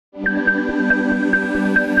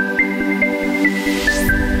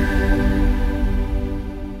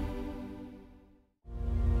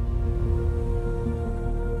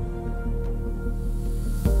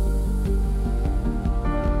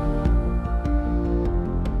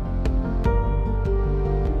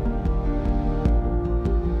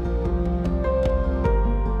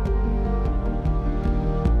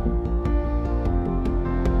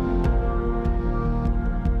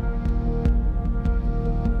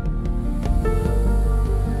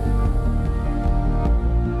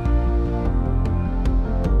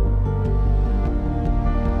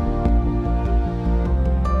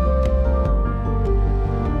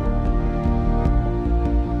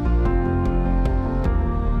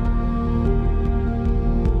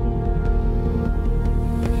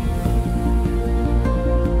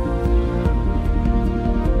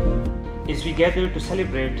As we gather to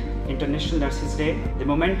celebrate International Nurses Day, the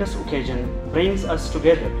momentous occasion brings us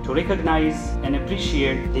together to recognize and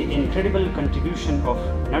appreciate the incredible contribution of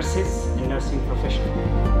nurses and nursing professionals.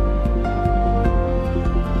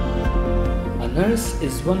 A nurse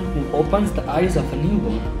is one who opens the eyes of a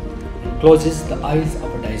newborn and closes the eyes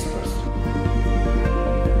of a diced person.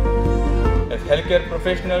 As healthcare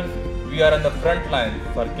professionals, we are on the front line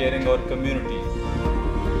for caring our community.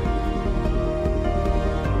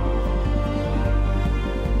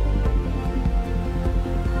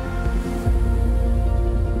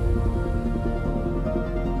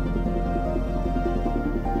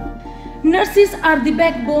 Nurses are the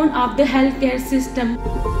backbone of the healthcare system.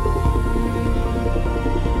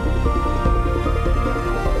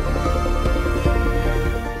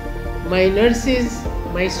 My nurses,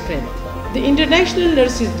 my strength. The International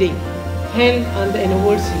Nurses Day, held on the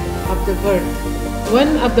anniversary of the birth,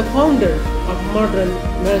 one of the founders of modern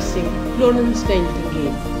nursing, Florence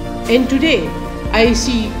Nightingale. And today, I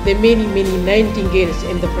see the many Nightingales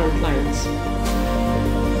in the front lines.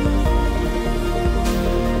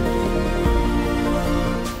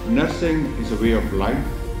 Nursing is a way of life.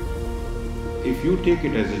 If you take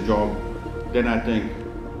it as a job, then I think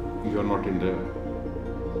you are not in the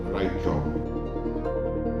right job.